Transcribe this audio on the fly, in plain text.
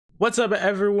What's up,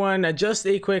 everyone? Just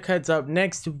a quick heads up.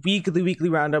 Next week, the weekly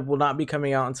roundup will not be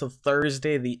coming out until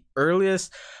Thursday, the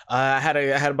earliest. I had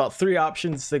about 3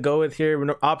 options to go with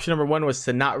here. Option number 1 was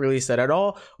to not release that at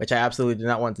all, which I absolutely did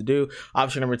not want to do.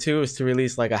 Option number 2 is to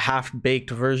release like a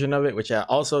half-baked version of it, which I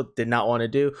also did not want to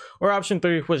do. Or option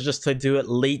 3 was just to do it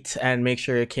late and make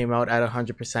sure it came out at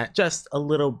 100% just a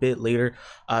little bit later.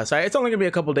 So it's only gonna be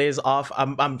a couple days off.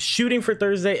 I'm shooting for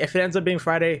Thursday. If it ends up being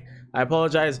Friday, I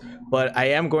apologize, but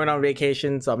I am going on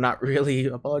vacation, so I'm not really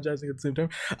apologizing at the same time.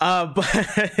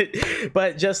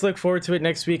 But just look forward to it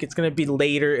next week. It's gonna be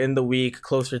later in the week,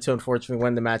 closer to, unfortunately,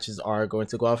 when the matches are going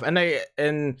to go off. And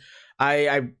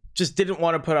I just didn't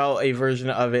want to put out a version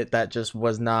of it that just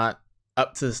was not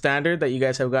up to the standard that you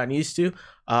guys have gotten used to.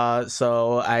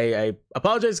 So I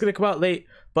apologize. It's gonna come out late,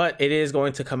 but it is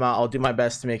going to come out. I'll do my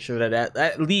best to make sure that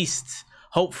at least,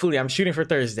 hopefully, I'm shooting for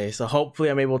Thursday, so hopefully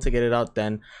I'm able to get it out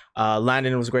then.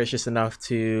 Landon was gracious enough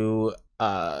to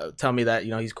tell me that,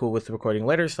 you know, he's cool with recording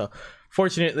later, so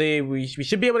fortunately we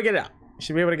should be able to get it out. We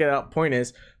should be able to get it out, point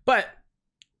is. But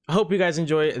I hope you guys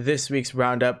enjoy this week's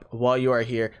roundup. While you are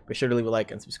here, be sure to leave a like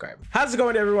and subscribe. How's it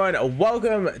going, everyone?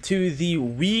 Welcome to the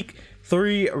week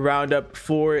 3 roundup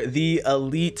for the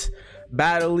Elite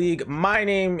Battle League. My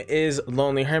name is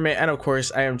Lonely Hermit, and of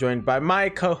course I am joined by my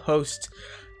co-host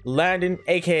Landon,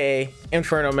 aka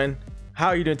Infernomen. How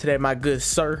are you doing today, my good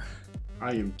sir?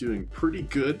 I am doing pretty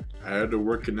good. I had to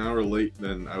work an hour late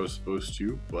than I was supposed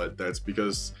to, but that's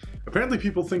because apparently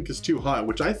people think it's too hot,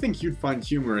 which I think you'd find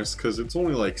humorous because it's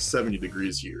only like 70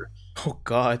 degrees here. Oh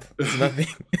god, it's nothing.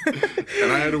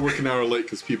 And I had to work an hour late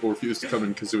because people refused to come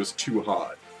in because it was too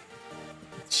hot.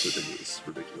 It's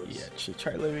ridiculous. Yeah, should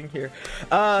try living here.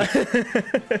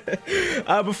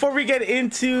 Before we get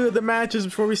into the matches,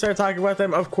 before we start talking about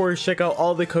them, of course, check out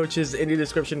all the coaches in the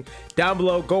description down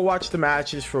below. Go watch the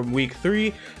matches from week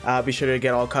 3. Be sure to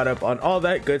get all caught up on all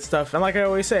that good stuff. And like I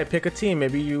always say, pick a team.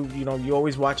 Maybe you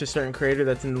always watch a certain creator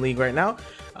that's in the league right now.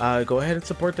 Go ahead and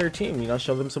support their team. You know,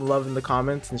 show them some love in the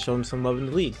comments and show them some love in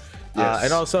the league. Yes.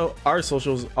 And also our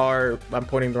socials are, I'm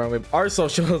pointing the wrong way, our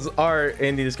socials are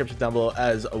in the description down below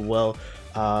as well.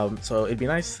 So it'd be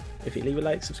nice if you leave a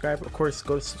like, subscribe. Of course,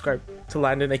 go to subscribe to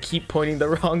Landon. I keep pointing the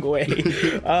wrong way.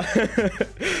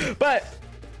 But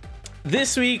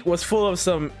this week was full of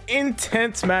some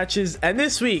intense matches, and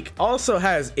this week also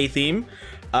has a theme.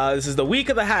 This is the week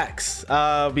of the hacks,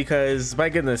 because my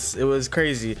goodness, it was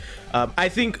crazy. I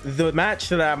think the match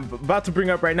that I'm about to bring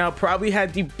up right now probably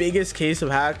had the biggest case of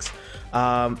hacks.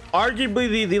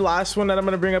 Arguably the last one that I'm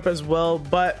going to bring up as well,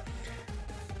 but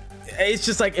it's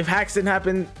just like if hacks didn't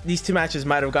happen, these 2 matches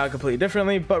might have gone completely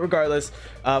differently. But regardless,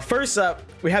 first up,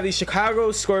 we have the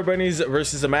Chicago Score Bunnies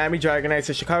versus the Miami Dragonites.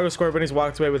 The Chicago Score Bunnies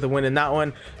walked away with a win in that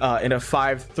one, in a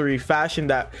 5-3 fashion.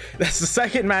 That's the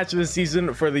second match of the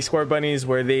season for the Score Bunnies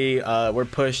where they were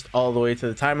pushed all the way to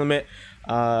the time limit.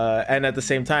 And at the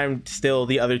same time, still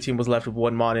the other team was left with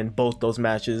 1 mon in both those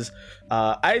matches.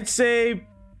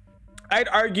 I'd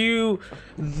argue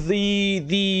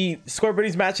the Score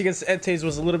Bunnies match against Entes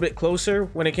was a little bit closer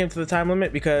when it came to the time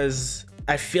limit, because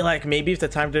I feel like maybe if the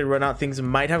time did run out, things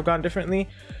might have gone differently.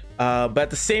 But at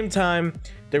the same time,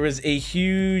 there was a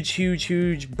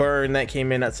huge burn that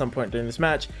came in at some point during this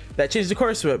match that changed the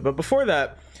course of it. But before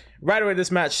that, right away,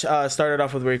 this match started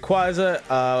off with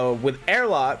Rayquaza with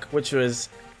Airlock, which was,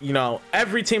 you know,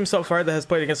 every team so far that has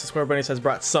played against the Score Bunnies has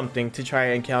brought something to try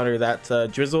and counter that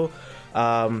Drizzle.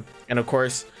 And of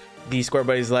course, the Score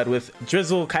Bunnies led with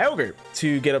Drizzle Kyogre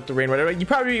to get up the rain. Whatever you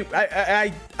probably,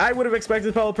 I would have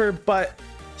expected Pelipper, but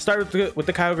started with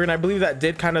the Kyogre, and I believe that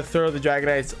did kind of throw the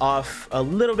Dragonites off a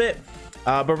little bit.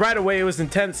 But right away, it was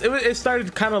intense. It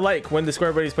started kind of like when the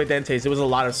Score Bunnies played Entes. It was a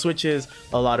lot of switches,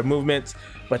 a lot of movements.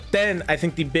 But then I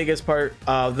think the biggest part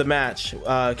of the match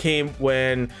came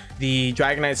when the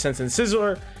Dragonites sent in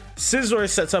Scizor. Scizor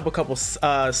sets up a couple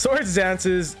swords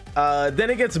dances, then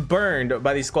it gets burned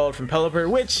by the Scald from Pelipper,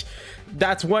 which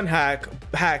that's one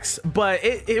hacks, but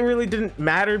it really didn't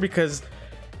matter because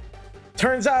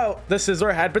turns out the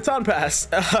Scizor had Baton Pass.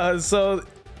 So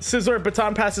Scizor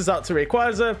Baton passes out to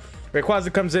Rayquaza.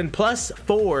 Rayquaza comes in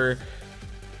 +4,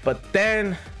 but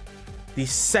then the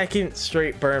second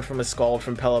straight burn from a Scald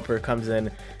from Pelipper comes in,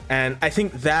 and I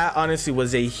think that honestly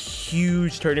was a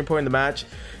huge turning point in the match,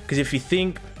 because if you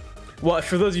think, well,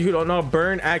 for those of you who don't know,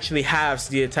 burn actually halves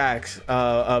the attacks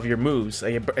of your moves.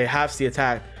 It halves the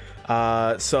attack.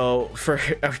 So for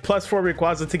a +4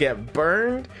 Rayquaza to get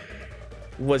burned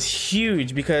was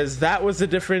huge, because that was the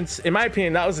difference, in my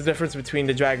opinion. That was the difference between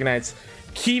the Dragonites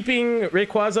keeping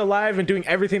Rayquaza alive and doing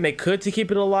everything they could to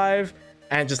keep it alive,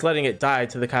 and just letting it die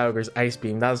to the Kyogre's Ice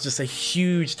Beam. That was just a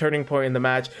huge turning point in the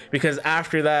match, because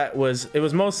after that it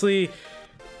was mostly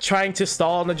trying to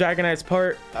stall on the Dragonite's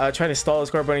part, trying to stall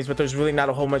the Scorbunnies, but there's really not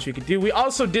a whole much we could do. We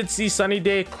also did see Sunny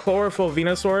Day Chlorophyll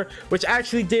Venusaur, which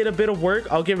actually did a bit of work.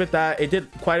 I'll give it that. It did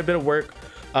quite a bit of work.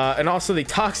 And also the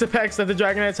Toxapex that the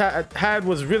Dragonites had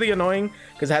was really annoying,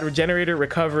 because it had Regenerator,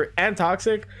 Recover, and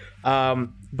Toxic.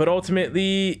 But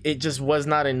ultimately it just was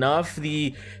not enough.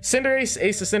 The Cinderace,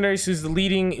 Ace of Cinderace, who's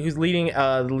leading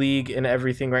the league in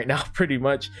everything right now pretty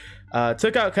much,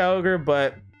 took out Kyogre,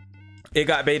 but it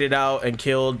got baited out and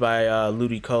killed by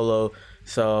Ludicolo.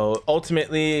 So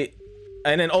ultimately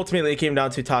it came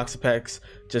down to Toxapex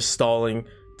just stalling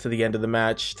to the end of the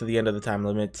match, to the end of the time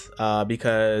limit,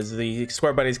 because the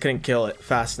Scorbunnies couldn't kill it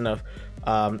fast enough.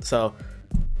 So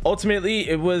ultimately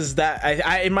it was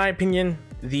that, in my opinion,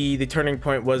 the turning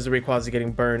point was the Rayquaza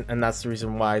getting burned, and that's the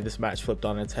reason why this match flipped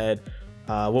on its head.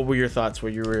 What were your thoughts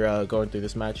when you were going through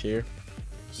this match here?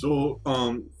 So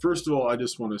first of all, I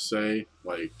just want to say,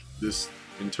 like, this,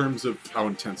 in terms of how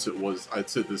intense it was, I'd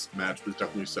say this match was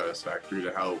definitely satisfactory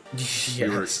to how we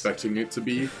were expecting it to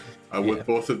be. With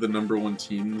both of the #1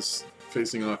 teams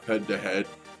facing off head to head,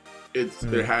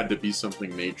 there had to be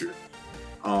something major.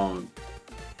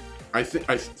 I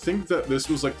think that this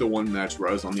was like the one match where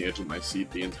I was on the edge of my seat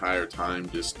the entire time,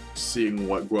 just seeing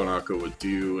what Guanaco would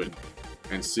do,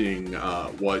 and seeing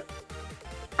what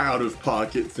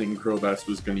out-of-pocket thing Crobats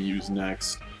was going to use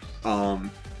next.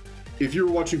 If you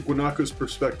were watching Guanaco's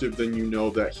perspective, then you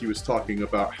know that he was talking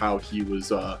about how he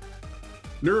was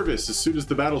nervous as soon as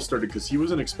the battle started, because he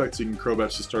wasn't expecting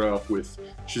Crobats to start off with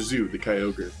Shizu, the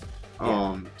Kyogre.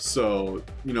 So,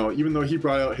 you know, even though he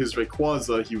brought out his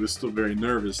Rayquaza, he was still very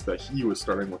nervous that he was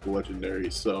starting with the Legendary.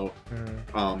 So,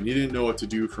 he didn't know what to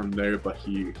do from there, but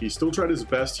he still tried his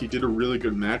best. He did a really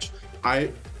good match.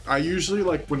 I usually,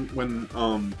 like, when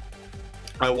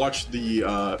I watch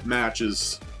the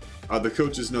matches, the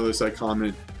coaches know this, I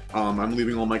comment. I'm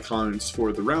leaving all my comments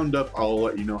for the roundup. I'll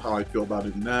let you know how I feel about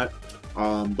it in that.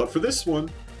 But for this one,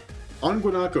 on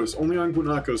Guanaco's, only on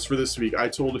Guanaco's for this week, I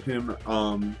told him,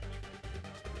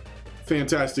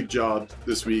 fantastic job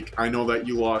this week. I know that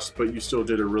you lost, but you still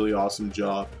did a really awesome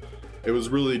job. It was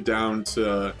really down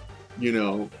to, you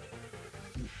know,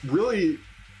 really,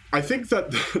 I think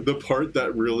that the part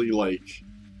that really, like,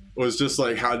 was just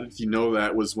like, how did he know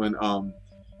that, was when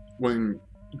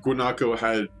Guanaco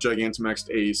had Gigantamaxed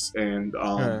Ace, and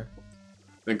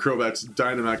then Crobats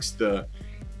Dynamaxed the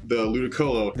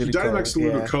Ludicolo. He Dynamaxed the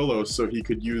Ludicolo so he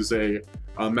could use a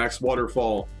Max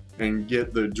Waterfall and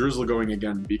get the Drizzle going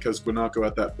again, because Guanaco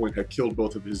at that point had killed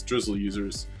both of his Drizzle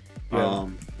users.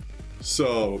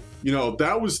 So, you know,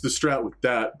 that was the strat with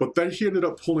that, but then he ended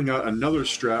up pulling out another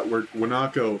strat where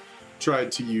Guanaco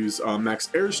tried to use Max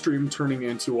Airstream, turning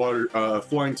into water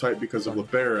flying type because of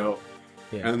Libero,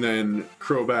 and then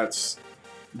Crobats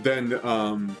then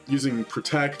using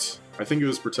Protect. I think it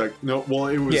was Protect. No, well,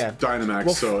 it was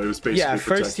Dynamax, so it was basically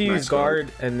first he used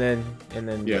Guard, and then and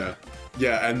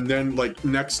then, like,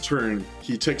 next turn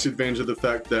he takes advantage of the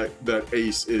fact that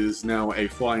Ace is now a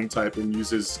flying type and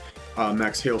uses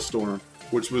Max Hailstorm,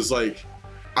 which was like,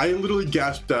 I literally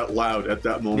gasped out loud at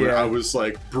that moment. I was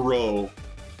like, bro,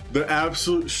 the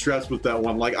absolute stress with that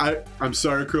one. Like, I'm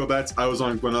sorry, Crobats, I was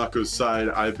on Guanaco's side.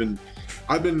 I've been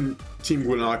Team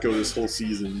Guanaco this whole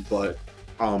season, but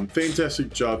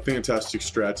fantastic job, fantastic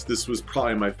strats. This was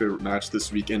probably my favorite match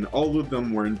this week, and all of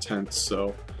them were intense.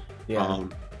 So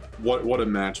what a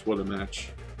match, what a match.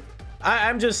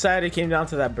 I'm just sad it came down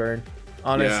to that burn,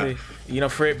 honestly. You know,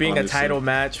 for it being a title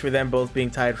match, for them both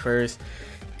being tied first,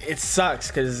 it sucks,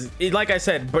 because like I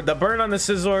said, the burn on the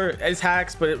Scizor is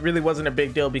hacks, but it really wasn't a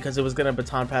big deal because it was gonna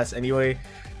baton pass anyway.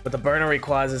 But the burn on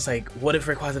Rayquaza is like, what if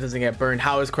Rayquaza doesn't get burned?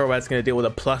 How is Crobats gonna deal with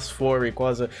a +4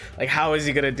 Rayquaza? Like, how is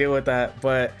he gonna deal with that?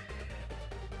 But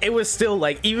it was still,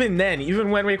 like, even then, even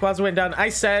when Rayquaza went down, I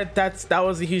said that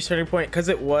was a huge turning point, because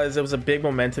it was a big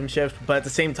momentum shift. But at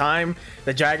the same time,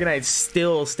 the Dragonites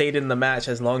still stayed in the match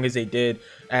as long as they did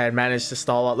and managed to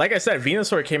stall out. Like I said,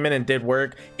 Venusaur came in and did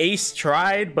work. Ace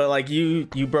tried, but like you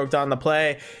broke down the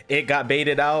play. It got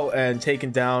baited out and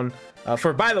taken down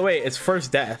for, by the way, its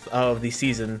first death of the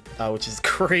season, which is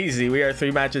crazy. We are 3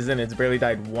 matches in. It's barely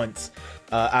died once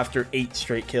after 8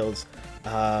 straight kills.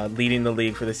 Leading the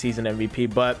league for the season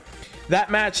MVP. But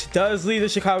that match does leave the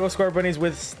Chicago Scorbunnies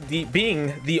with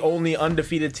being the only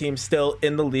undefeated team still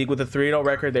in the league with a 3-0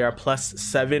 record. They are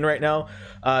 +7 right now.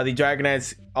 The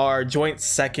Dragonites are joint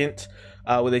second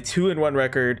with a 2-1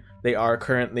 record. They are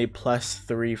currently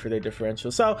 +3 for their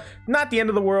differential, so not the end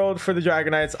of the world for the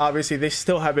Dragonites. Obviously they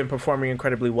still have been performing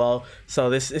incredibly well,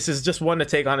 so this is just one to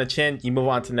take on the chin. You move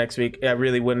on to next week. I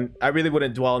really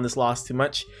wouldn't dwell on this loss too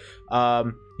much.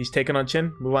 He's taking on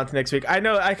chin. Move on to next week. I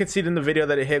know I could see it in the video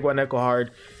that it hit Guaneco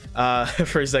hard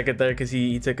for a second there, because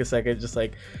he took a second just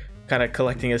like kind of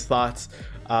collecting his thoughts.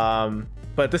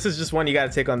 But this is just one you got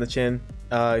to take on the chin,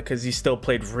 because he still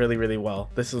played really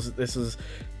well. This is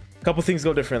a couple things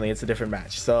go differently. It's a different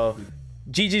match. So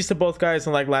GG's to both guys,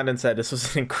 and like Landon said, this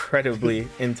was an incredibly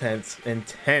intense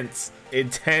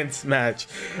match.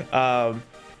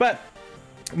 But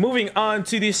moving on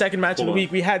to the second match of the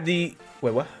week, we had the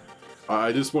what?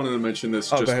 I just wanted to mention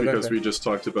this because we just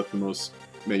talked about the most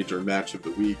major match of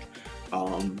the week.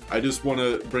 I just want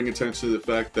to bring attention to the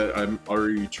fact that I'm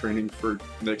already training for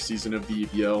next season of the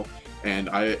EBL, and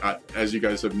I as you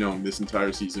guys have known this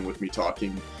entire season with me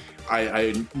talking,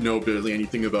 I know barely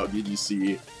anything about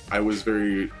VGC. I was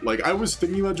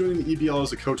thinking about joining the EBL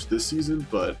as a coach this season,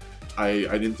 but I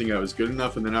didn't think I was good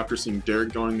enough. And then after seeing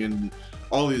Derek going in,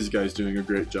 all these guys doing a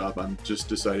great job, I'm just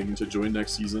deciding to join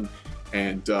next season.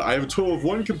 And I have a total of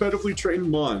 1 competitively trained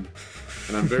Mon,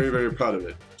 and I'm very proud of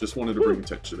it. Just wanted to bring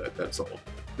attention to that. That's all.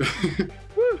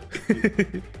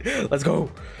 Let's go.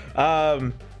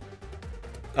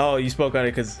 Oh, you spoke on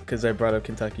it because I brought up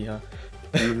Kentucky, huh?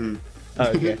 Mm-hmm.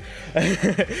 Okay.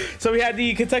 So we had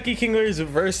the Kentucky Kinglers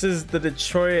versus the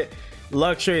Detroit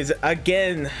Luxuries.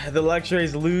 Again, the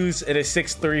Luxuries lose in a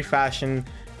 6-3 fashion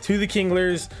to the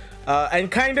Kinglers, and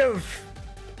kind of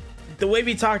the way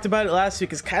we talked about it last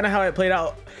week is kind of how it played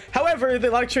out. However, the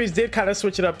Luxuries did kind of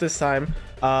switch it up this time.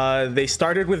 They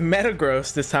started with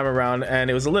Metagross this time around,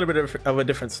 and it was a little bit of a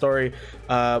different story.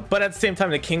 But at the same time,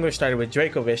 the Kinglers started with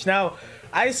Dracovish. Now,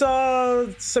 I saw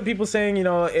some people saying, you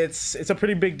know, it's a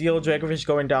pretty big deal, Dracovish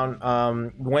going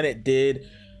down when it did.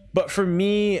 But for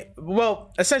me,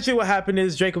 well, essentially what happened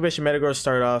is Dracovish and Metagross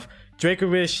start off.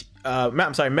 Metagross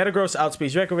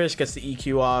outspeeds Dracovish, gets the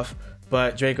EQ off,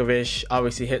 but Dracovish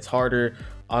obviously hits harder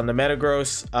on the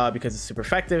Metagross because it's super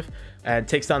effective and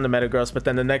takes down the Metagross. But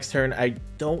then the next turn, I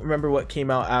don't remember what came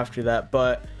out after that,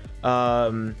 but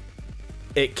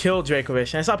it killed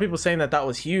Dracovish. And I saw people saying that that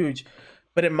was huge,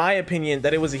 but in my opinion,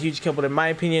 that it was a huge kill. But in my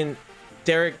opinion,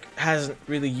 Derek hasn't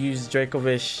really used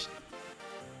Dracovish.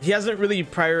 He hasn't really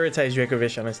prioritized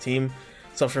Dracovish on his team.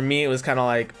 So for me, it was kind of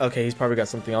like, okay, he's probably got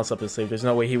something else up his sleeve. There's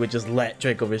no way he would just let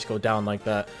Dracovish go down like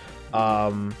that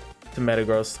to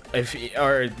Metagross,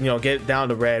 or you know, get down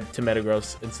to red to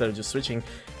Metagross instead of just switching.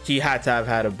 He had to have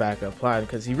had a backup plan,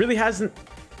 because he really hasn't.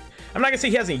 I'm not gonna say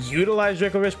he hasn't utilized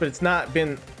Dracovish, but it's not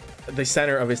been the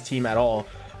center of his team at all.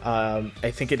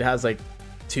 I think it has like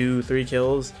 2-3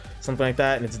 kills, something like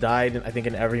that, and it's died I think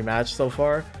in every match so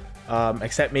far,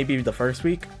 except maybe the first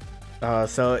week.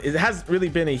 So it has really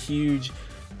been a huge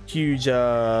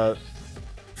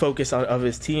focus of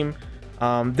his team.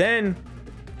 Then,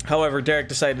 however, Derek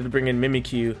decided to bring in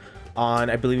Mimikyu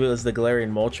on, I believe it was the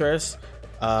Galarian Moltres,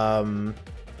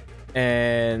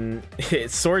 and it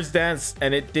Swords Dance,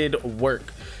 and it did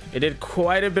work. It did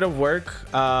quite a bit of work.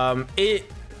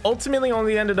 It ultimately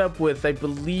only ended up with, I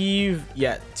believe,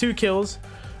 2 kills,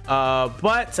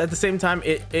 but at the same time,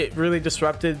 it really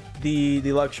disrupted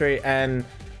the Luxury. And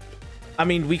I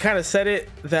mean, we kind of said it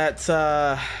that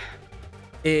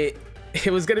it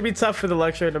was going to be tough for the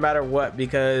Luxury no matter what,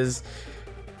 because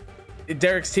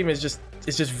Derek's team is just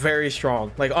very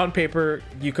strong. Like on paper,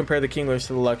 you compare the Kinglers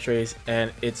to the Luxuries,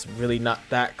 and it's really not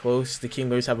that close. The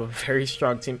Kinglers have a very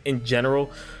strong team in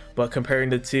general, but comparing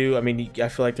the two, I mean, I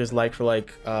feel like there's like for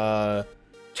like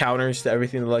counters to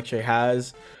everything the Luxury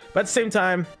has. But at the same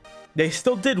time, they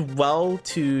still did well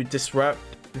to disrupt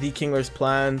the Kinglers'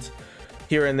 plans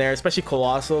here and there, especially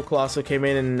Colossal. Colossal came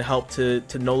in and helped to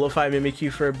nullify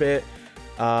Mimikyu for a bit.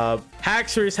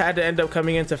 Haxorus had to end up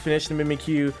coming in to finish the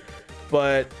Mimikyu,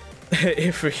 but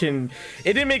it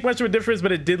didn't make much of a difference.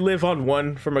 But it did live on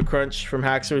 1 from a crunch from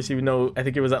Haxorus, even though I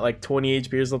think it was at like 20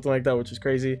 HP or something like that, which is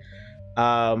crazy.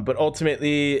 But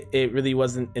ultimately, it really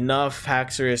wasn't enough.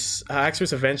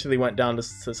 Haxorus eventually went down to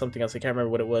something else. I can't remember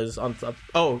what it was.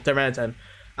 Darmanitan.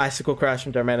 Icicle Crash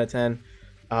from Darmanitan.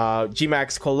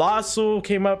 Gmax Colossal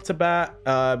came up to bat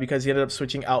because he ended up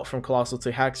switching out from Colossal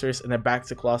to Haxorus and then back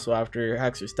to Colossal after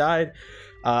Haxorus died.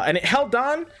 And it held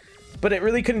on, but it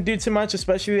really couldn't do too much,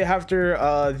 especially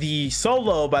after the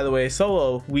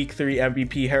solo week 3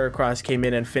 MVP Heracross came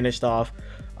in and finished off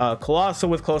Colossal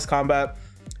with close combat.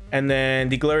 And then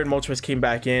the Galarian Moltres came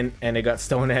back in and it got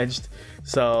Stone Edged.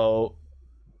 So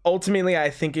ultimately, I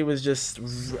think it was just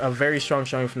a very strong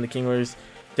showing from the Kinglers.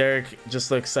 Derek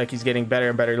just looks like he's getting better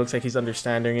and better. It looks like he's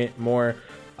understanding it more.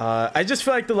 I just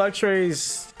feel like the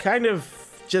Luxrays kind of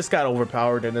just got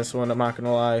overpowered in this one. I'm not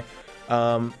gonna lie.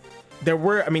 There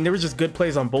were just good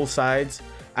plays on both sides.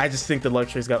 I just think the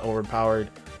Luxrays got overpowered.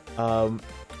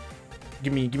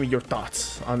 Give me your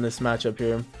thoughts on this matchup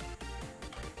here.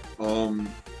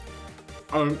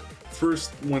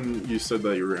 First, when you said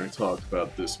that you were going to talk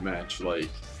about this match, like,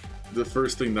 the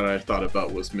first thing that I thought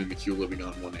about was Mimikyu living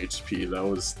on 1 HP. That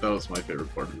was my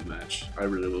favorite part of the match. I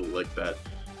really liked that.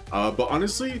 But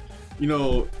honestly, you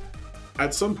know,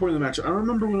 at some point in the match, I don't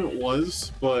remember when it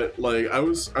was, but like I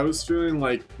was feeling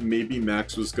like maybe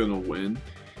Max was gonna win,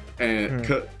 and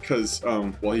because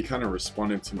well, he kind of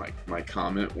responded to my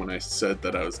comment when I said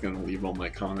that I was gonna leave all my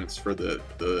comments for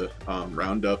the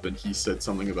roundup, and he said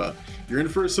something about you're in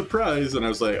for a surprise, and I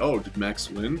was like, oh, did Max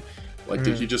win? Like,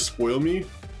 did he just spoil me?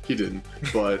 He didn't,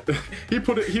 but he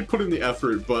put in the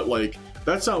effort. But like,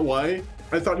 that's not why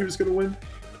I thought he was gonna win.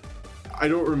 I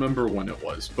don't remember when it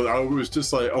was, but I was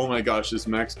just like, oh my gosh, is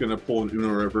Max gonna pull an Uno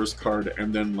reverse card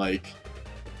and then, like,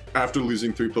 after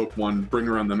losing 3 Pokemon, bring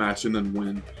around the match and then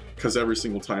win? Because every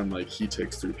single time, like, he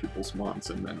takes 3 people's mons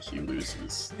and then he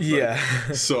loses. Yeah.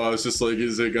 Like, so I was just like,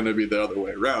 is it gonna be the other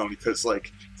way around? Because,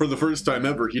 like, for the first time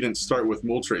ever, he didn't start with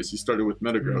Moltres, he started with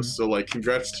Metagross. So, like,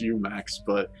 congrats to you, Max.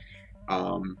 But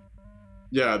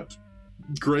yeah,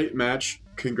 great match.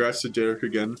 Congrats to Derek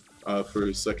again for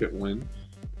his 2nd win.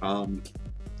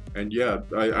 And yeah,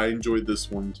 I enjoyed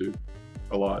this one too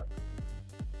a lot.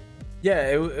 Yeah,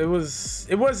 it was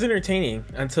entertaining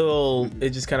until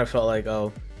it just kind of felt like,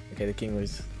 oh, okay, the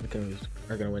Kinglers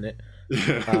are gonna win it.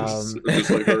 Yeah, just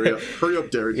like hurry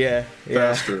up, Derek. Yeah,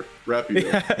 faster, wrap you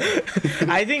up.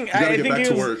 I think get back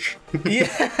to work.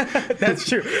 Yeah, that's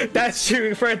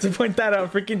true. For to point that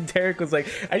out, freaking Derek was like,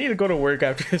 I need to go to work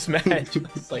after this match.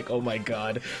 It's like, oh my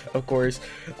god, of course.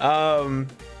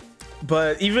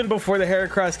 But even before the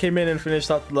Heracross came in and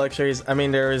finished off the Luxrays, I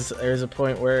mean, there's a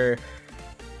point where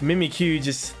Mimikyu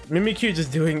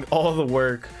just doing all the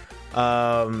work.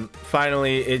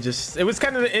 Finally, it was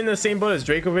kind of in the same boat as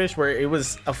Dracovish, where it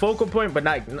was a focal point, but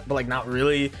not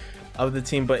really of the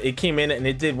team. But it came in and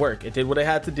it did work. It did what it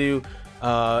had to do.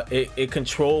 It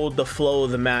controlled the flow of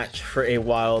the match for a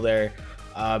while there,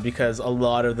 because a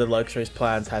lot of the Luxray's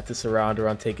plans had to surround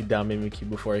around taking down Mimikyu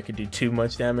before it could do too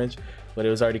much damage. But it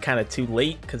was already kind of too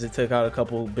late because it took out a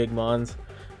couple big mons.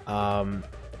 Galarian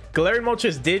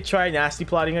Moltres did try nasty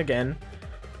plotting again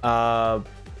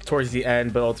towards the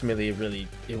end, but ultimately it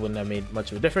wouldn't have made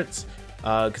much of a difference,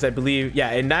 because I believe,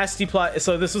 yeah, in nasty plot.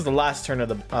 So this was the last turn of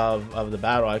the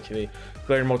battle actually.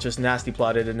 Galarian Moltres nasty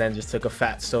plotted and then just took a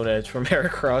fat Stone Edge from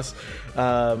Heracross.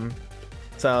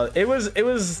 So it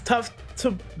was tough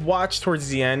to watch towards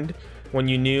the end when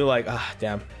you knew, like,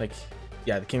 damn, like,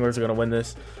 yeah, the Kinglers are gonna win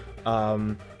this.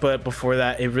 But before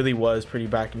that, it really was pretty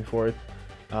back and forth.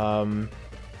 But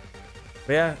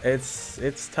yeah,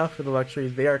 it's tough for the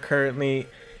Luxrays. They are currently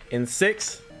in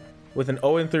 6th with an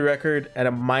 0-3 record and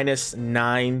a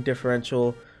 -9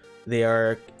 differential. They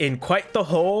are in quite the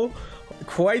hole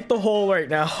right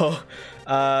now.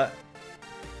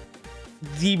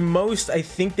 The most I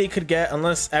think they could get,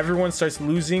 unless everyone starts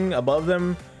losing above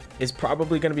them, is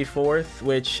probably going to be 4th,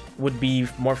 which would be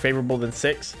more favorable than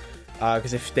 6th.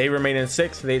 Because if they remain in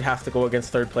 6th, they'd have to go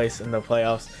against 3rd place in the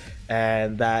playoffs,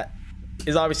 and that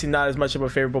is obviously not as much of a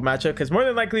favorable matchup, because more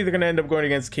than likely they're going to end up going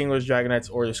against Kinglers, Dragonites,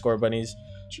 or the Score Bunnies.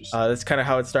 That's kind of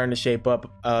how it's starting to shape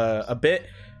up a bit.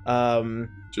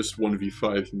 Just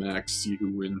 1v5 max, see who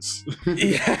wins.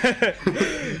 Yeah.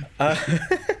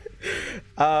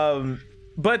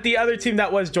 But the other team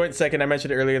that was joint 2nd, I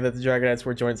mentioned earlier that the Dragonites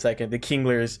were joint 2nd. The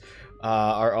Kinglers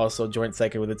are also joint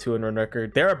 2nd with a 2-1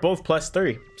 record. They are both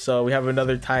 +3, so we have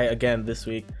another tie again this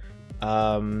week.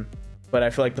 But I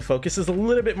feel like the focus is a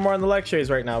little bit more on the Luxrays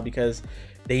right now, because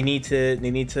they need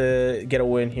to get a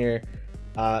win here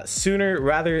sooner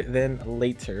rather than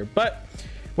later. But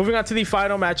moving on to the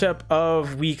final matchup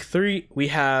of week 3, we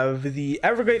have the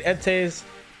Everglade Entei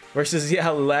versus the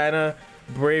Atlanta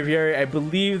Braviary. I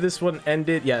believe this one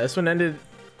ended. Yeah, this one ended.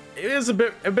 It was a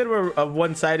bit of a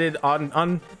one-sided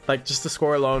on like just the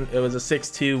score alone. It was a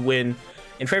 6-2 win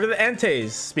in favor of the Entei.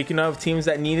 Speaking of teams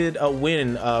that needed a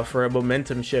win for a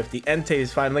momentum shift, the Entei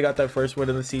finally got their first win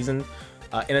of the season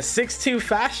in a 6-2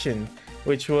 fashion,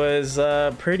 which was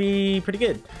pretty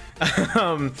good.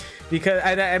 Because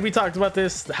and we talked about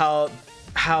this,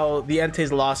 how the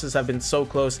Entei's losses have been so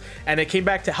close, and it came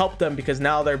back to help them because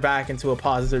now they're back into a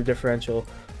positive differential.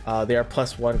 They are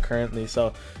 +1 currently,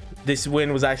 so this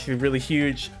win was actually really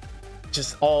huge,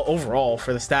 just all overall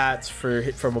for the stats,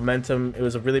 for momentum. It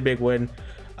was a really big win.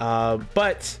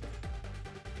 But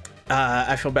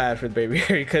I feel bad for the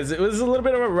Braviary because it was a little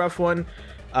bit of a rough one.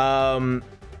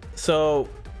 So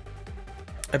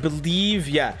I believe,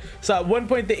 yeah. So at one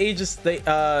point, the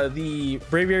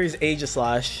Braviary's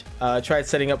Aegislash tried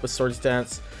setting up with Swords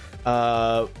Dance,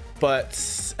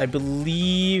 but I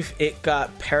believe it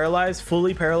got paralyzed,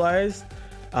 fully paralyzed,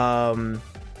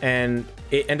 and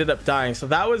it ended up dying. So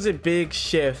that was a big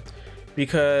shift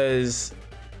because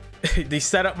the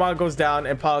setup mod goes down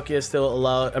and Palkia is still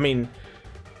allowed. I mean,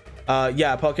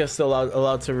 yeah, Palkia is still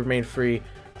allowed to remain free.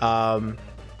 I'm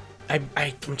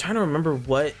trying to remember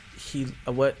what.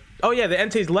 Oh yeah, the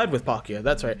Entei's led with Palkia.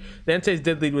 That's right, the Entei's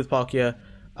did lead with Palkia,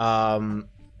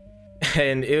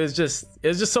 and it was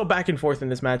just so back and forth in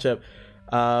this matchup.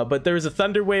 But there was a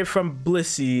Thunder Wave from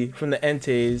Blissey from the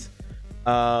Entei's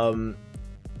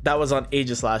that was on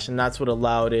Aegislash, and that's what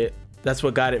allowed it. That's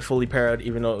what got it fully parried,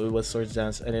 even though it was Swords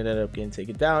Dance, and it ended up getting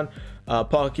taken down.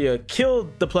 Palkia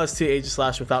killed the +2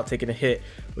 Aegislash without taking a hit,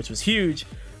 which was huge.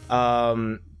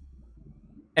 And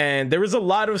there was a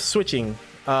lot of switching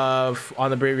on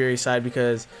the Braviary side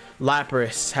because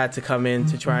Lapras had to come in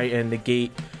to try and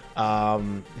negate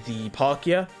the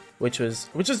Palkia, which was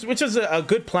a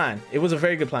good plan. It was a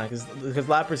very good plan because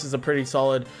Lapras is a pretty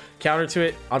solid counter to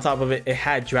it. On top of it, it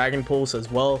had Dragon Pulse as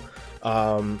well.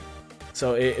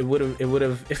 So it would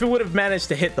have if it would have managed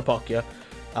to hit the Palkia.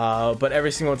 But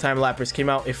every single time Lapras came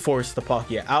out, it forced the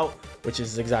Palkia out, which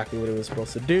is exactly what it was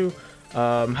supposed to do.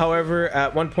 However,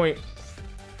 at one point,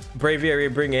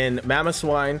 Braviary bring in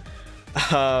Mamoswine.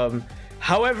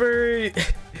 However,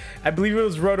 I believe it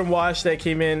was Rotom Wash that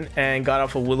came in and got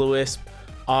off a Will-O-Wisp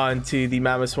onto the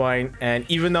Mamoswine, and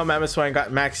even though Mamoswine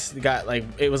got like,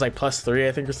 it was like +3,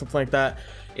 I think, or something like that,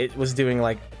 it was doing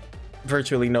like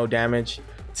virtually no damage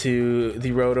to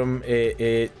the Rotom.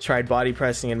 It tried body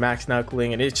pressing and max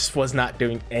knuckling, and it just was not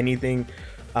doing anything.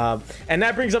 And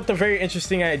that brings up the very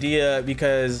interesting idea,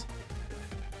 because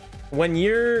when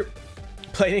you're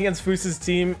playing against Foos's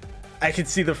team, I can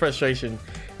see the frustration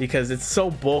because it's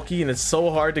so bulky and it's so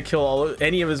hard to kill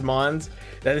any of his mons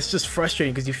that it's just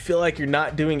frustrating because you feel like you're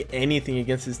not doing anything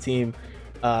against his team.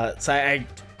 So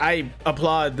I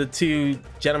applaud the two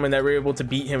gentlemen that were able to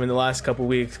beat him in the last couple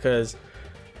weeks, because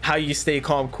how you stay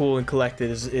calm, cool, and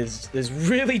collected is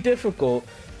really difficult.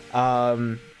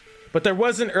 But there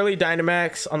was an early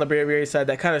Dynamax on the Braviary side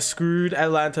that kind of screwed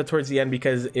Atlanta towards the end,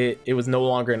 because it was no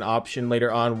longer an option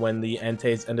later on when the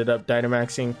Entei's ended up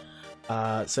Dynamaxing.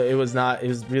 So it was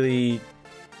really,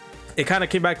 it kind of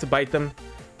came back to bite them.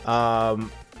 I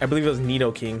believe it was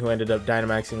Nidoking who ended up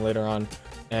Dynamaxing later on,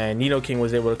 and Nidoking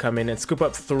was able to come in and scoop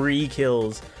up 3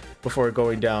 kills before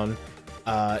going down.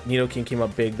 Nidoking came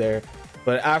up big there.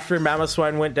 But after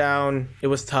Mamoswine went down, it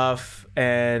was tough,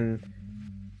 and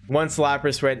once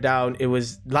Lapras went down,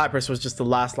 Lapras was just the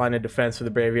last line of defense for the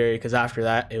Braviary, because after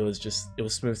that, it was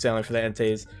smooth sailing for the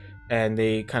Entei's, and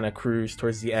they kind of cruised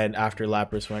towards the end after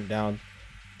Lapras went down.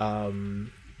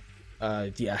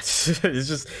 Yeah,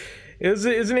 it was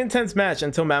an intense match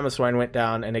until Mamoswine went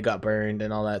down and it got burned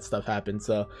and all that stuff happened.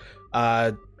 So,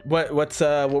 what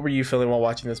were you feeling while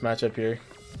watching this matchup here?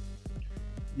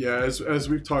 Yeah, as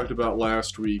we've talked about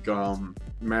last week,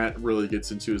 Matt really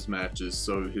gets into his matches,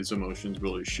 so his emotions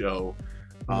really show.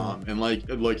 And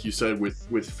like you said, with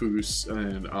Foos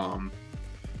and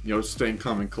you know, staying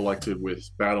calm and collected with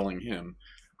battling him,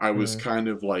 I was kind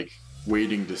of like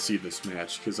waiting to see this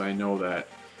match, because I know that,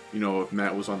 you know, if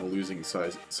Matt was on the losing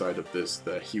side of this,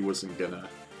 that he wasn't gonna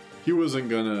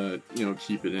you know,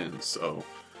 keep it in. So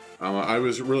I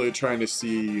was really trying to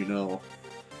see, you know,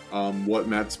 what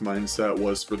Matt's mindset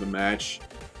was for the match,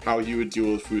 how he would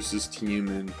deal with Foos's team,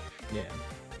 and yeah,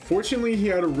 fortunately he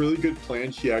had a really good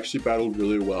plan. He actually battled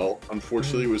really well.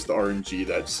 Unfortunately, it was the RNG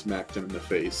that smacked him in the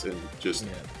face and just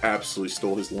absolutely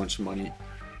stole his lunch money.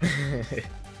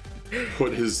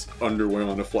 Put his underwear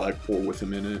on a flagpole with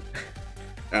him in it.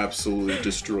 Absolutely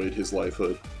destroyed his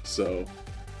livelihood. So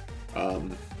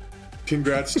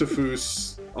congrats to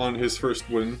Foos on his first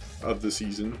win of the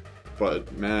season.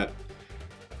 But Matt,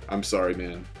 I'm sorry,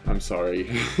 man. I'm sorry.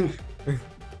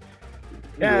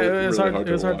 Yeah, it was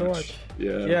hard to watch.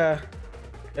 Yeah.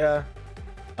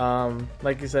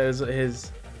 Like you said,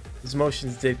 his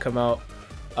emotions did come out,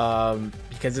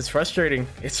 because it's frustrating.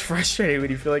 It's frustrating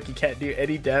when you feel like you can't do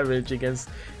any damage against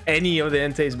any of the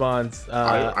Entei's bonds.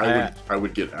 I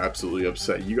would get absolutely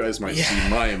upset. You guys might see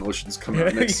my emotions come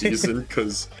out next season,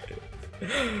 because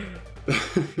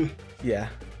yeah.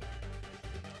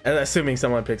 And assuming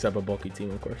someone picks up a bulky team,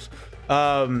 of course.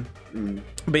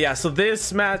 But yeah, so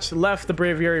this match left the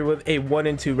Braviary with a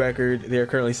 1-2 record. They are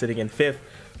currently sitting in 5th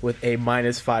with a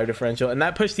 -5 differential, and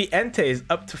that pushed the Entei's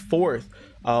up to 4th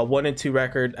 1-2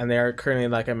 record, and they are currently,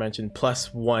 like I mentioned,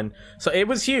 +1. So it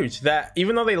was huge that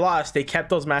even though they lost, they kept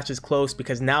those matches close,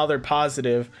 because now they're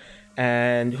positive.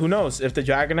 And who knows, if the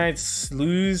Dragonites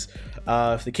lose,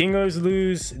 if the Kinglers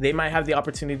lose, they might have the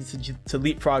opportunity to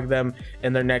leapfrog them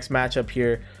in their next matchup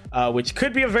here, which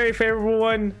could be a very favorable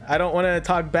one. I don't want to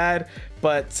talk bad,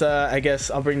 but I guess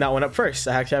I'll bring that one up first.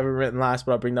 I actually haven't written last,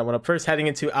 but I'll bring that one up first. Heading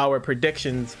into our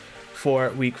predictions for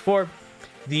week 4,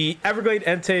 the Everglade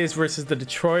Entes versus the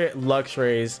Detroit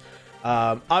Luxrays.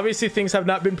 Obviously, things have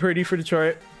not been pretty for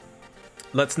Detroit.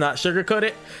 Let's not sugarcoat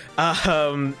it.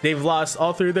 They've lost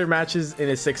all 3 of their matches in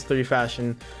a 6-3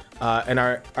 fashion, and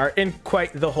are in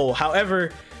quite the hole.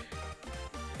 However,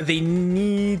 they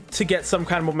need to get some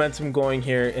kind of momentum going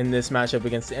here in this matchup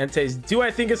against the Entes. Do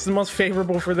I think it's the most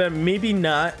favorable for them? Maybe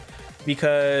not,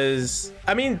 because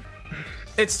I mean,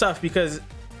 it's tough because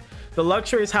the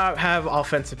Luxrays have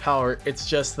offensive power. It's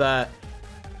just that,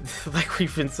 like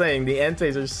we've been saying, the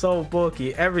Entes are so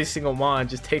bulky. Every single mon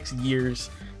just takes years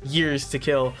to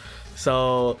kill,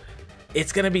 so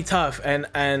it's gonna be tough. And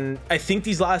I think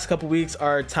these last couple weeks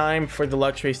are time for the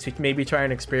Luxrays to maybe try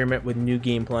and experiment with new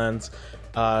game plans,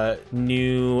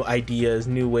 new ideas,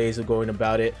 new ways of going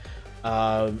about it,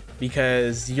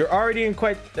 because you're already in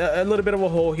quite a little bit of a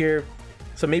hole here.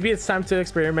 So maybe it's time to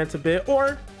experiment a bit,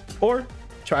 or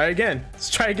try again. Let's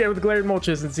try again with the Glared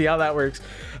Moltres and see how that works.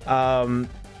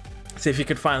 See if you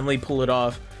could finally pull it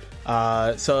off.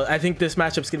 So I think this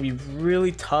matchup is going to be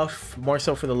really tough, more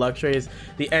so for the Luxrays.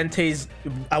 The Entes,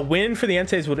 a win for the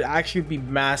Entes would actually be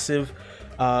massive,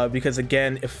 because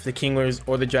again, if the Kinglers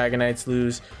or the Dragonites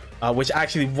lose, which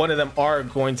actually one of them are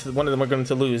going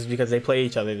to lose because they play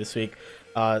each other this week.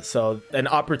 So an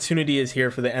opportunity is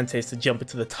here for the Entes to jump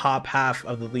into the top half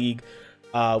of the league,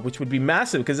 which would be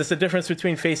massive, because it's the difference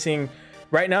between facing,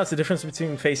 right now it's the difference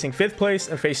between facing 5th place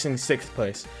and facing 6th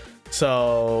place.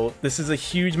 So this is a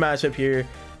huge matchup here.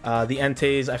 The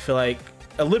Entes, I feel like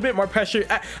a little bit more pressure.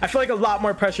 I feel like a lot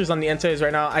more pressures on the Entes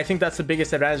right now. I think that's the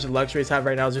biggest advantage the Luxrays have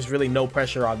right now, is there's really no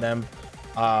pressure on them.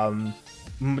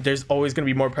 There's always going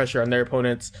to be more pressure on their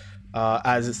opponents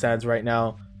as it stands right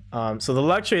now. So the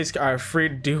Luxrays are free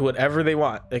to do whatever they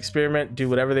want, experiment, do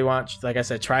whatever they want. Like I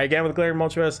said, try again with Glared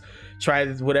Moltres, try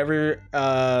whatever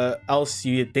else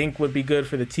you think would be good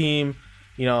for the team.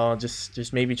 You know,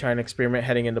 just maybe try and experiment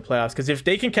heading into playoffs, because if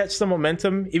they can catch some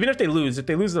momentum, even if they lose in a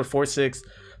 4-6,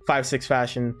 5-6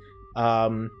 fashion,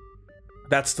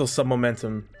 that's still some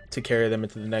momentum to carry them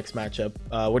into the next matchup.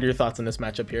 What are your thoughts on this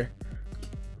matchup here?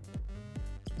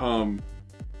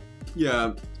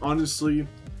 Yeah, honestly,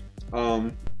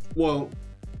 well,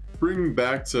 bringing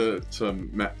back to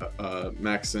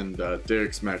Max and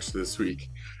Derek's match this week,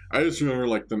 I just remember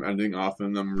like them ending off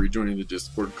and them rejoining the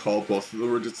Discord call. Both of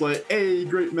them were just like, "Hey,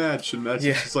 great match," and Max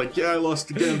is just like, "Yeah, I lost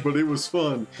again, but it was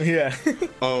fun." Yeah.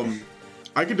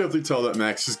 I could definitely tell that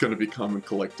Max is going to be calm and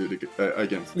collected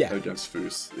against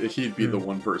Foos. He'd be the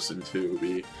one person to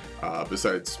be,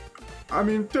 besides, I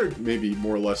mean, there maybe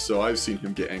more or less so. I've seen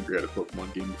him get angry at a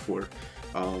Pokemon game before.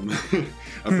 I'm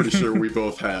pretty sure we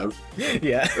both have.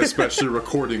 Yeah. Especially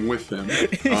recording with him.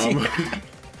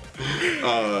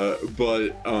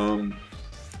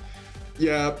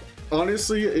 Yeah,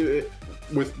 honestly,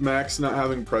 with Max not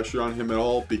having pressure on him at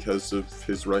all because of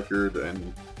his record,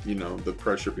 and you know, the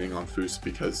pressure being on Foos,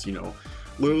 because you know,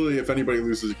 literally if anybody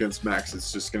loses against Max,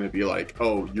 it's just going to be like,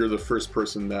 "Oh, you're the first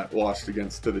person that lost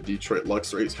against the Detroit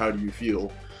Luxrays, how do you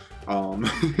feel?"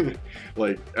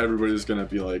 Like everybody's going to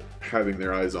be like having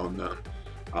their eyes on them.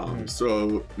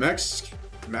 So Max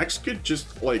could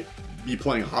just like be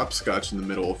playing hopscotch in the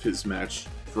middle of his match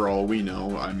for all we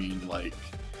know. I mean, like,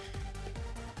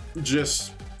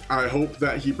 just I hope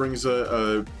that he brings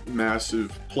a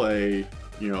massive play,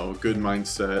 you know, good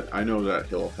mindset. I know that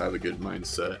he'll have a good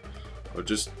mindset.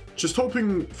 Just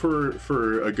hoping for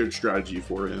a good strategy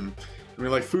for him. I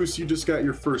mean, like, Foos, you just got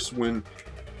your first win.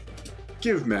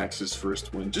 Give Max his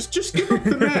first win. Just give up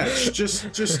the match.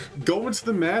 Just go into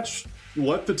the match,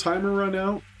 let the timer run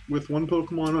out with one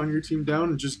Pokemon on your team down,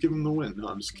 and just give him the win. No,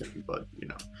 I'm just kidding, but you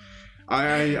know,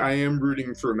 I am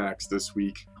rooting for Max this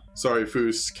week. Sorry,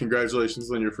 Foos.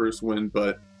 Congratulations on your first win,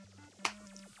 but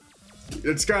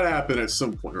it's got to happen at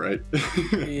some point, right?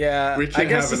 Yeah. We can't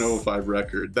have an 0-5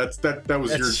 record. That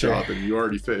was your job, and you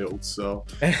already failed. So.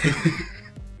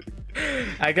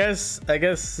 I guess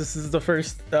this is the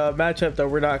first matchup that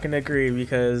we're not going to agree,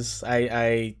 because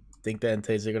I think the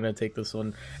Entes are going to take this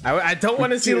one. I don't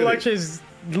want to see the Luxrays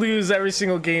lose every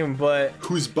single game, but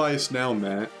who's biased now,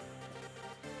 Matt?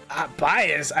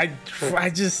 Biased? I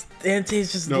just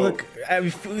Entes just look.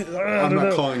 I'm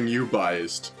not calling you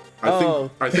biased.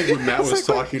 I think when Matt was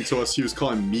talking to us, he was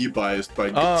calling me biased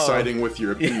by siding with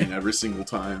your opinion every single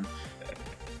time.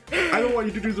 I don't want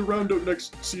you to do the Roundup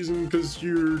next season because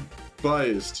you're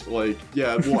biased. Like,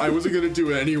 yeah, well, I wasn't gonna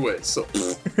do it anyway, so.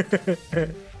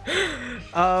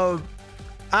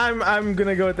 I'm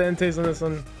gonna go with the Entes on this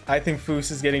one. I think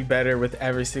Foos is getting better with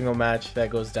every single match that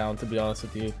goes down, to be honest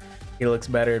with you. He looks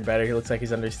better and better. He looks like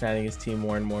he's understanding his team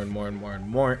more and more and more and more and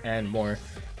more and more.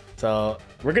 So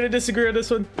we're gonna disagree on this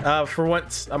one. For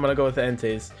once, I'm gonna go with the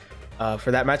Entes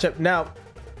for that matchup. Now,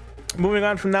 moving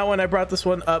on from that one, I brought this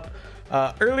one up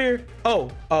earlier.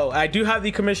 I do have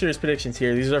the commissioner's predictions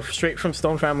here. These are straight from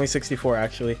Stone Family 64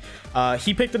 actually.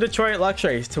 He picked the Detroit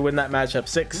Luxrays to win that matchup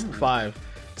 6-5.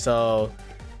 So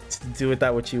do with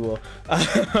that what you will.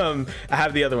 I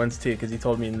have the other ones too because he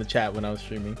told me in the chat when I was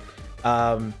streaming.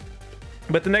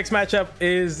 But the next matchup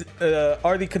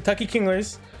are the Kentucky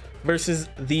Kinglers versus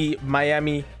the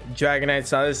Miami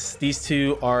Dragonites. Now these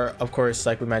two are, of course,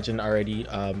 like we mentioned already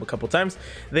a couple times,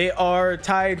 they are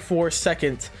tied for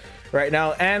second right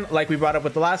now, and like we brought up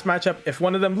with the last matchup, if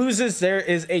one of them loses, there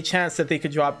is a chance that they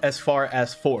could drop as far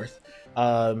as fourth.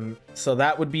 So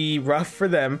that would be rough for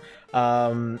them.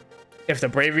 If the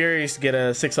Braviaries get a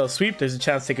 6-0 sweep, there's a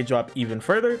chance they could drop even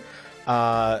further,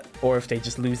 or if they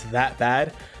just lose that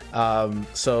bad.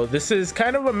 So this is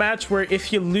kind of a match where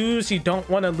if you lose, you don't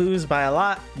want to lose by a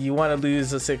lot. You want to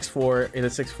lose a 6-4 in a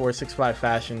 6-4 6-5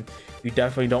 fashion. You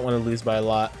definitely don't want to lose by a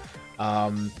lot.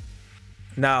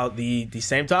 Now the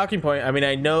same talking point, I mean,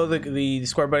 I know the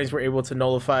Square Bunnies were able to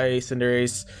nullify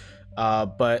Cinderace,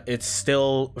 but it's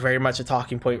still very much a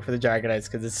talking point for the Dragonites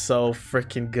because it's so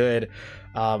freaking good.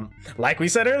 Like we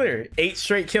said earlier, 8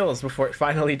 straight kills before it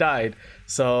finally died.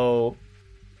 So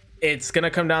it's gonna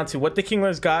come down to what the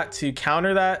Kinglers got to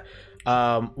counter that,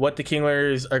 what the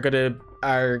Kinglers are gonna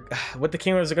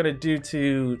do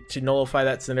to nullify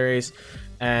that Cinderace,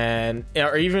 and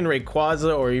or even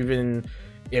Rayquaza, or even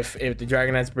if the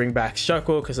Dragonites bring back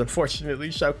Shuckle, because unfortunately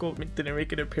Shuckle didn't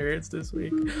make an appearance this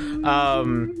week,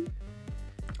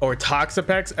 or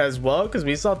Toxapex as well, because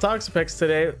we saw Toxapex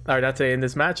today, or not today, in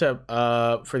this matchup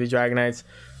for the Dragonites.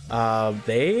 Toxapex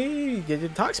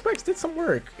did some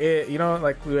work. You know,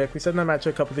 like we said in that match,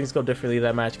 a couple things go differently.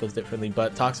 That match goes differently,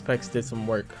 but Toxapex did some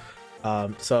work.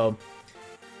 So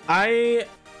I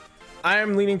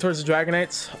am leaning towards the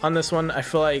Dragonites on this one. I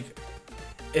feel like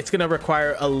it's gonna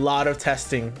require a lot of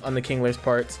testing on the Kinglers'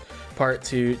 part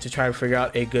to try and figure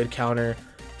out a good counter,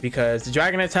 because the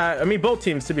Dragonites have, I mean, both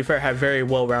teams, to be fair, have very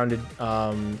well-rounded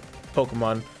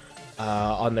Pokemon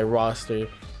on their roster.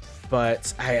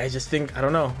 But I just think, I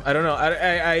don't know.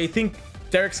 I think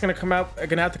Derek's gonna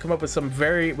have to come up with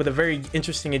a very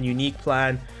interesting and unique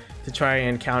plan to try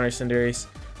and counter Cinderace.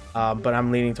 But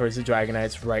I'm leaning towards the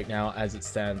Dragonites right now as it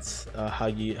stands. How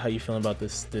you feeling about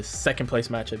this second place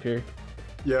matchup here?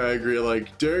 Yeah, I agree.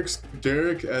 Like Derek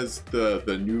as the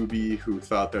newbie who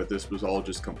thought that this was all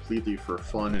just completely for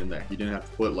fun and that he didn't have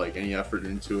to put like any effort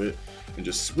into it, and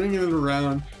just swinging it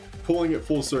around, pulling it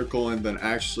full circle, and then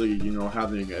actually, you know,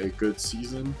 having a good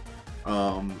season.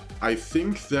 I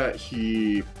think that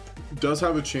he does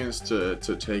have a chance to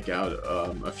take out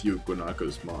a few of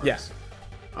Guanaco's mobs. Yeah.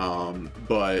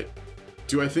 But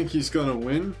do I think he's gonna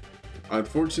win?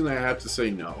 Unfortunately, I have to say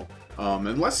no.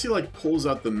 Unless he like pulls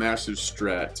out the massive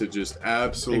strat to just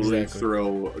absolutely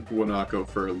throw Guanaco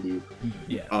for a loop.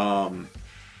 Yeah.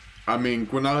 I mean,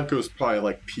 Guanaco's probably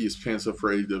like pee's pants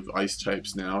afraid of ice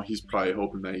types now. He's probably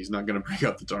hoping that he's not gonna bring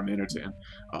out the Darmanitan.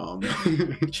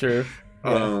 Sure.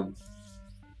 Yeah.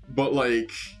 But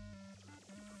like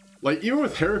even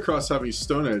with Heracross having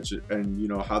Stone Edge, and you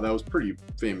know how that was pretty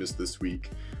famous this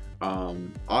week.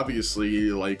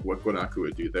 Obviously, like what Guanaco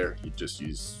would do there, he'd just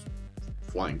use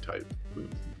Flying type.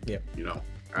 Yeah. You know,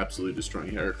 absolutely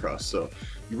destroying Heracross. So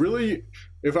really,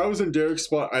 if I was in Derek's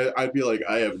spot, I'd be like,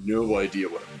 I have no idea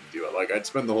what I'm going to do. Like, I'd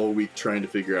spend the whole week trying to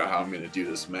figure out how I'm going to do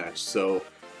this match. So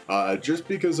just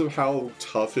because of how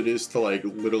tough it is to like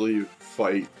literally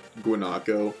fight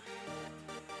Guanaco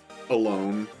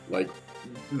alone, like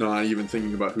not even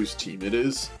thinking about whose team it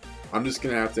is, I'm just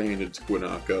going to have to hand it to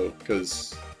Guanaco,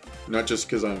 because not just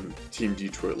because I'm Team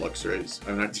Detroit Luxrays.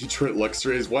 I'm not Detroit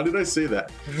Luxrays. Why did I say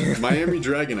that? Miami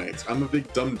Dragonites. I'm a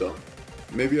big dum-dum.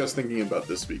 Maybe I was thinking about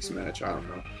this week's match. I don't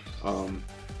know.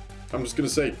 I'm just going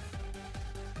to say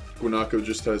Guanaco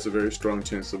just has a very strong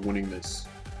chance of winning this.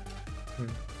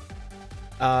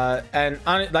 And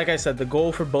on it, like I said, the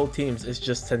goal for both teams is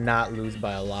just to not lose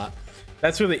by a lot.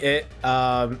 That's really it.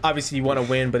 Obviously, you want to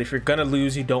win, but if you're going to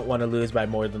lose, you don't want to lose by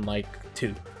more than like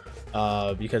 2.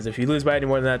 Because if you lose by any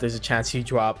more than that, there's a chance you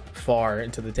drop far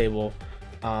into the table.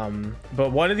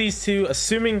 But one of these two,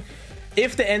 assuming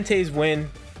if the Entes win,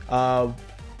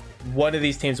 one of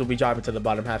these teams will be dropping to the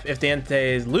bottom half. If the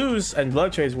Entes lose and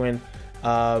Luxrays win,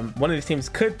 one of these teams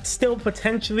could still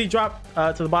potentially drop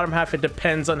to the bottom half. It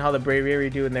depends on how the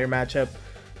Braviary do in their matchup.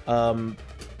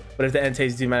 But if the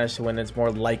Entes do manage to win, it's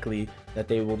more likely that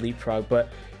they will leapfrog. But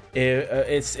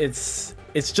it's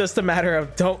just a matter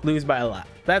of don't lose by a lot.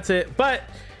 That's it. But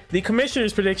the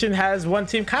commissioner's prediction has one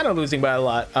team kind of losing by a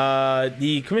lot.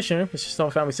 The commissioner, Mr.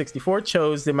 Stone Family 64,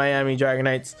 chose the Miami Dragon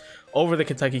Knights over the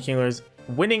Kentucky Kinglers,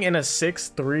 winning in a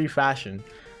 6-3 fashion,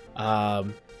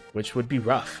 which would be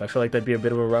rough. I feel like that'd be a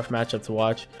bit of a rough matchup to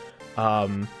watch.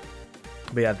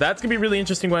 But yeah, that's gonna be a really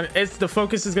interesting one. The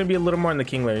focus is gonna be a little more on the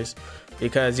Kinglers,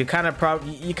 because you kind of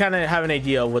have an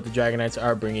idea of what the Dragon Knights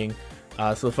are bringing.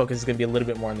 So the focus is gonna be a little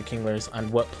bit more on the Kinglers, on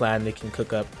what plan they can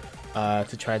cook up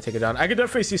to try and take it down. I could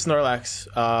definitely see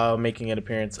Snorlax making an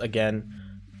appearance again,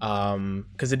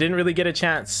 because it didn't really get a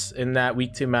chance in that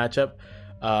week 2 matchup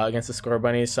against the Score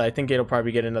Bunnies. So I think it'll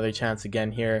probably get another chance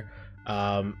again here.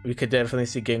 We could definitely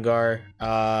see Gengar,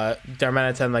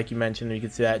 Darmanitan, like you mentioned. We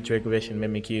could see that Dracovish and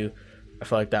Mimikyu. I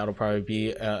feel like that'll probably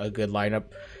be a good lineup,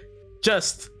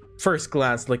 just first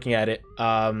glance looking at it.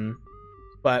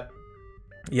 But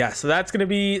yeah, so that's gonna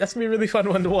be a really fun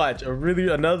one to watch.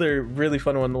 Another really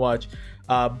fun one to watch.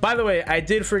 By the way, I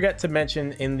did forget to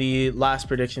mention in the last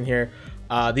prediction here,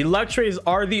 the Luxrays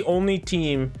are the only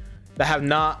team that have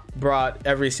not brought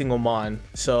every single Mon.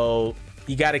 So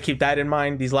you got to keep that in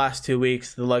mind. These last 2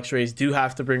 weeks, the Luxrays do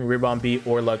have to bring Ribombee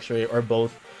or Luxray or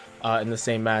both in the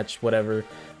same match, whatever.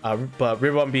 But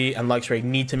Ribombee and Luxray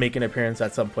need to make an appearance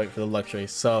at some point for the Luxrays.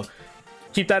 So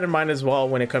keep that in mind as well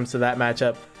when it comes to that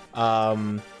matchup.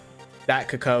 That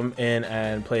could come in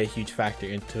and play a huge factor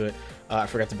into it. I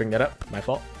forgot to bring that up, my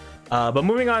fault. But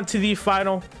moving on to the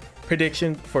final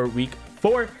prediction for week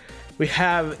 4, we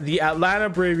have the Atlanta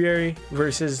Braviary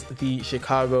versus the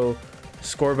Chicago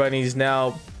Score Bunnies.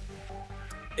 Now,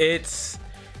 it's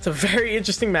a very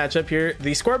interesting matchup here.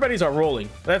 The Score Bunnies are rolling.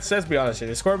 Let's be honest here.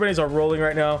 The Score Bunnies are rolling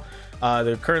right now.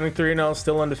 They're currently 3-0,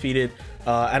 still undefeated,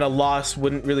 and a loss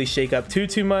wouldn't really shake up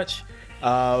too much.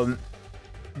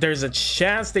 There's a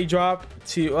chance they drop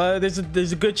to there's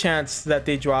a good chance that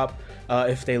they drop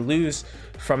if they lose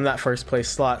from that first place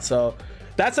slot. So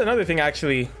that's another thing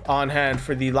actually on hand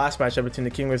for the last matchup between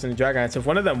the Kinglers and the Dragon Knights. If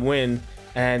one of them win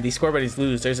and the Score Buddies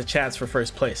lose, there's a chance for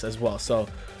first place as well. So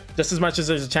just as much as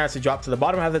there's a chance to drop to the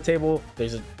bottom half of the table,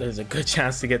 there's a good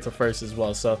chance to get to first as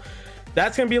well. So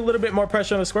that's going to be a little bit more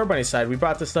pressure on the Score Bunnies side. We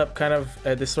brought this up kind of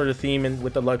this sort of theme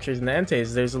with the Luxrays and the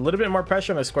Entes. There's a little bit more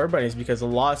pressure on the Score Bunnies because a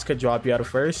loss could drop you out of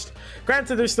first.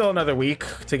 Granted, there's still another week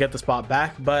to get the spot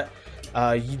back, but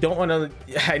you don't want to.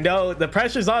 I know the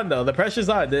pressure's on though. The pressure's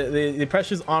on. The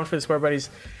pressure's on for the Score Bunnies.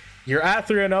 You're at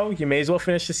 3-0. You may as well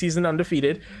finish the season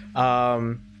undefeated.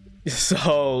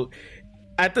 So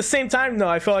at the same time, though,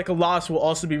 I feel like a loss will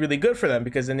also be really good for them,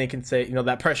 because then they can say,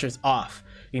 that pressure's off.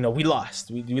 We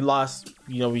lost. We lost.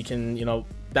 We can,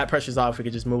 that pressure's off. We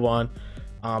could just move on.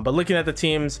 But looking at the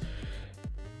teams,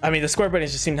 I mean, the Score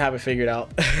Bunnies just seem to have it figured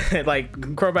out. Like,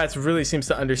 Crobats really seems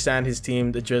to understand his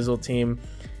team, the Drizzle team.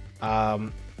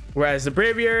 Whereas the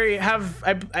Braviary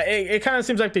it kind of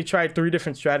seems like they tried 3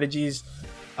 different strategies.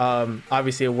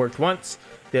 Obviously, it worked once.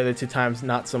 The other 2 times,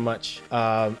 not so much.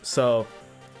 So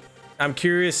I'm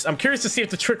curious to see if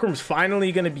the Trick Room's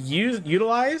finally going to be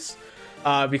utilized.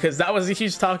 Because that was a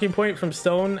huge talking point from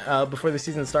Stone before the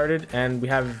season started, and we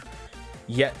have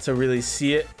yet to really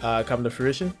see it come to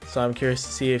fruition. So I'm curious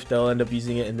to see if they'll end up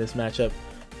using it in this matchup.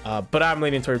 But I'm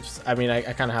leaning towards, I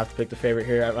kind of have to pick the favorite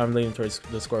here. I'm leaning towards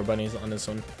the Score Bunnies on this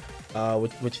one.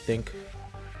 What you think?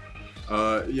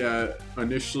 Yeah,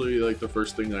 initially, like, the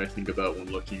first thing that I think about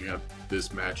when looking at this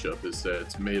matchup is that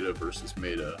it's meta versus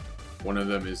meta. One of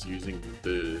them is using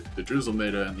the Drizzle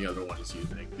meta, and the other one is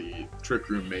using the Trick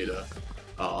Room meta.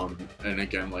 And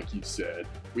again, like you said,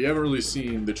 we haven't really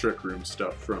seen the Trick Room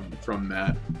stuff from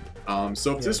Matt.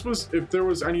 So if there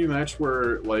was any match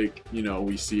where, like,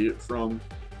 we see it from,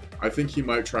 I think he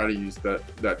might try to use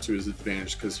that to his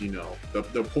advantage, because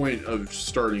the point of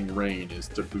starting Rain is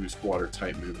to boost water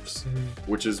type moves,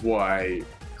 which is why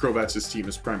Crobats' team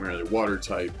is primarily water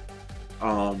type.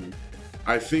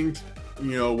 I think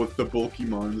with the bulky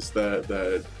mons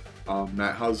that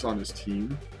Matt has on his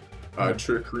team,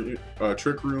 Trick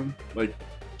Room, like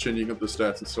changing up the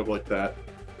stats and stuff like that,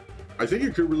 I think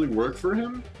it could really work for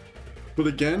him. But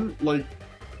again, like,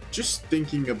 just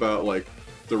thinking about, like,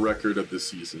 the record of the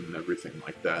season and everything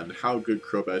like that, and how good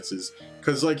Crobats is,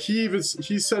 because, like, he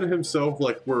said himself,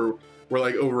 like, we're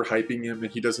like overhyping him,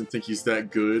 and he doesn't think he's that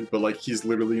good, but, like, he's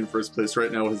literally in first place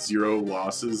right now with 0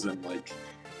 losses, and, like,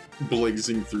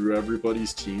 blazing through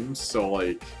everybody's teams. So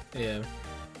like, yeah.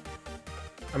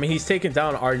 I mean, he's taken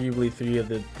down arguably 3 of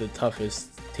the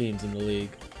toughest teams in the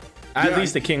league. At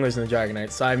least the Kinglers and the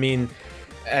Dragonites. So I mean,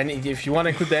 and if you want to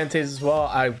include the Entes as well,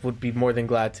 I would be more than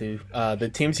glad to. The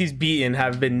teams he's beaten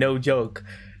have been no joke.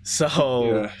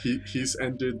 So yeah, he's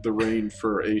ended the reign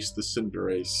for Ace the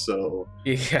Cinderace. So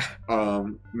yeah,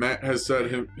 Matt has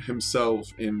said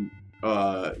himself in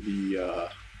the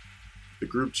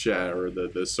group chat or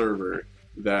the server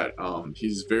that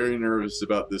he's very nervous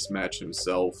about this match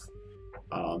himself.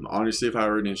 Honestly, if I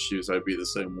were in his shoes, I'd be the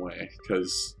same way,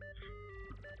 because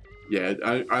yeah,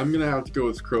 I'm gonna have to go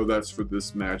with Crow for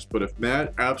this match. But if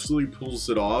Matt absolutely pulls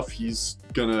it off, he's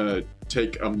gonna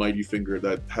take a mighty finger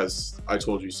that has "I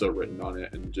told you so" written on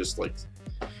it, and just like,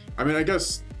 I mean, I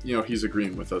guess, you know, he's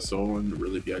agreeing with us, so it wouldn't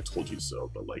really be "I told you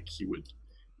so," but like he would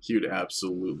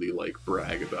absolutely like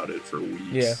brag about it for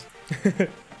weeks. Yeah.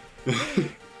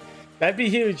 That'd be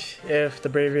huge if the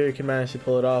Braviary can manage to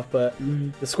pull it off. But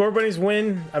the Score Bunnies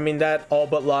win. I mean, that all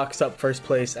but locks up first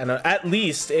place, and at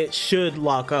least it should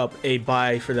lock up a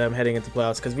bye for them heading into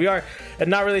playoffs. Because we are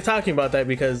not really talking about that,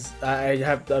 because I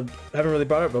haven't really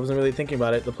brought it up. I wasn't really thinking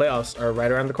about it. The playoffs are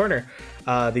right around the corner.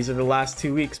 These are the last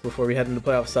 2 weeks before we head into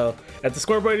playoffs. So if the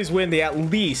Score Bunnies win, they at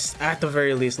the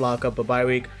very least, lock up a bye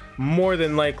week. More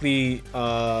than likely,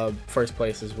 first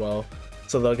place as well.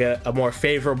 So they'll get a more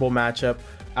favorable matchup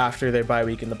after their bye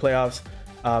week in the playoffs.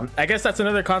 I guess that's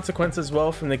another consequence as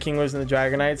well from the Kinglers and the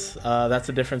Dragonites. That's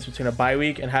the difference between a bye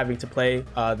week and having to play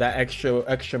that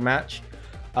extra match.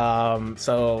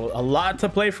 So a lot to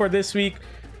play for this week.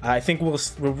 I think we'll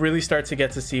really start to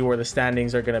get to see where the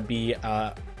standings are going to be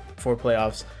for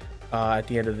playoffs at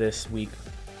the end of this week.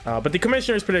 But the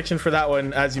commissioner's prediction for that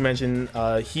one, as you mentioned,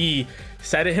 he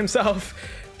said it himself.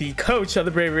 The coach of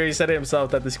the Braviary said it himself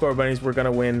that the Score Bunnies were going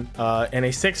to win in a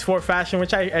 6-4 fashion,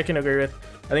 which I can agree with.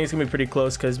 I think it's going to be pretty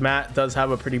close because Matt does have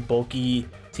a pretty bulky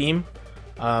team.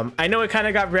 I know it kind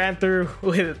of got ran through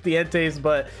with the Entes,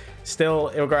 but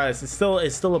still, regardless, it's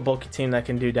still a bulky team that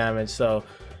can do damage. So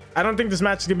I don't think this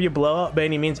match is going to be a blowout by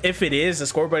any means. If it is, the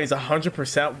Score Bunnies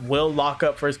 100% will lock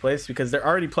up first place because they're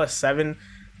already +7.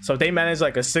 So if they manage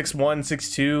like a 6-1,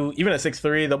 6-2, even a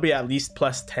 6-3, they'll be at least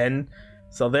 +10.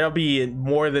 So there'll be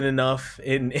more than enough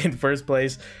in first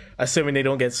place, assuming they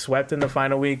don't get swept in the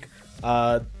final week.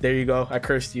 There you go. I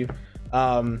cursed you.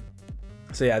 So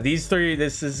yeah, these 3,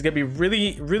 this is going to be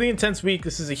really, really intense week.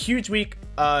 This is a huge week,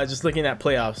 just looking at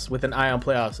playoffs with an eye on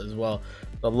playoffs as well.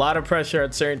 A lot of pressure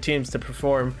on certain teams to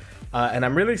perform. And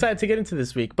I'm really excited to get into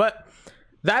this week. But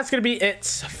that's going to be it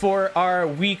for our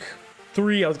week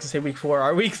 3. I was going to say week 4,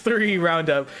 our week 3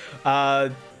 roundup.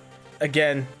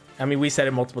 Again, I mean, we said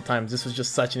it multiple times. This was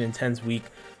just such an intense week.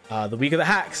 The week of the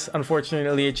hacks,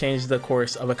 unfortunately, it changed the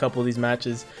course of a couple of these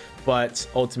matches, but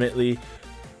ultimately,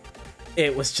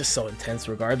 it was just so intense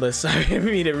regardless. I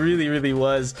mean, it really, really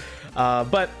was.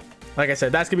 But like I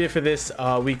said, that's gonna be it for this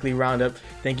weekly roundup.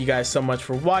 Thank you guys so much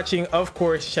for watching. Of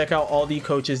course, check out all the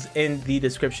coaches in the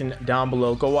description down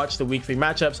below. Go watch the week 3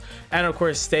 matchups, and of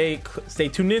course, stay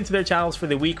tuned into their channels for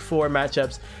the week 4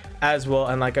 matchups as well.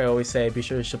 And like I always say, be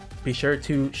sure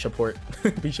to support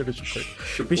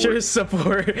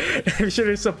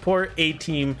a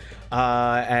team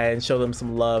and show them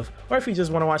some love. Or if you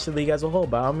just want to watch the league as a whole,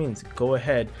 by all means, go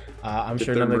ahead. I'm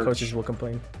sure none of the coaches will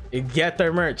complain. Get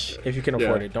their merch if you can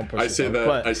afford it. Don't push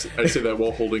yourself. I say that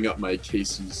while holding up my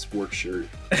Casey's work shirt.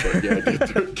 But yeah,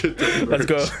 get their merch. Let's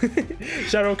go.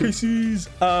 Shout out Casey's.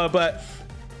 But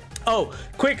oh,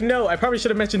 quick note, I probably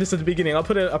should have mentioned this at the beginning. I'll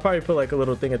probably put like a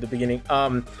little thing at the beginning.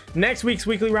 Next week's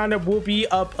weekly roundup will be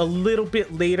up a little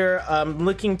bit later. I'm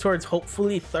looking towards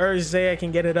hopefully Thursday I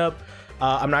can get it up.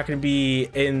 I'm not going to be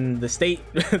in the state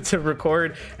to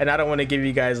record, and I don't want to give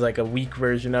you guys like a weak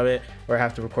version of it where I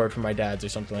have to record from my dad's or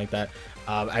something like that.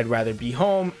 I'd rather be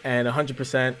home and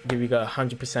 100% give you a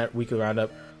 100% weekly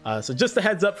roundup. So just a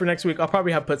heads up for next week. I'll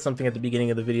probably have put something at the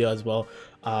beginning of the video as well.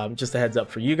 Just a heads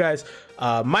up for you guys.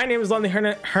 My name is Lonely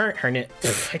Hermit. I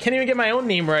can't even get my own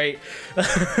name right.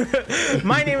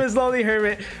 My name is Lonely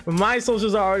Hermit. My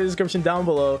socials are in the description down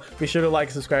below. Be sure to like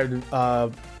and subscribe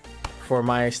for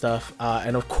my stuff.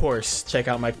 And of course, check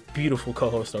out my beautiful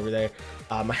co-host over there.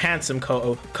 My handsome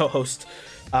co-host.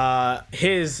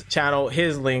 His channel,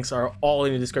 his links are all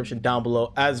in the description down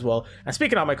below as well. And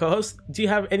speaking of my co-host, do you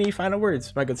have any final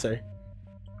words, my good sir?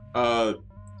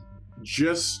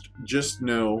 Just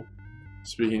know,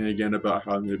 speaking again about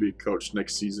how I'm going to be coach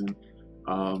next season,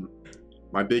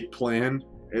 my big plan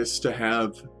is to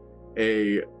have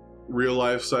a real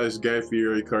life-size Guy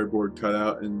Fieri cardboard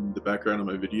cutout in the background of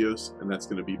my videos, and that's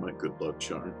going to be my good luck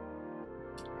charm.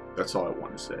 That's all I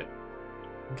want to say.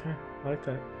 Okay, I like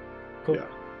that. Cool. Yeah.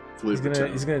 Flavor Town.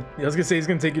 I was gonna say he's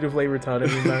gonna take you to Flavor Town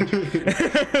every match.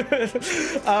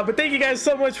 But thank you guys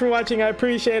so much for watching. I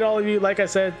appreciate all of you. Like I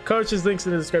said, coach's links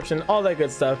in the description, all that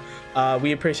good stuff.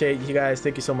 We appreciate you guys.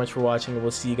 Thank you so much for watching, and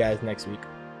we'll see you guys next week.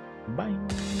 Bye.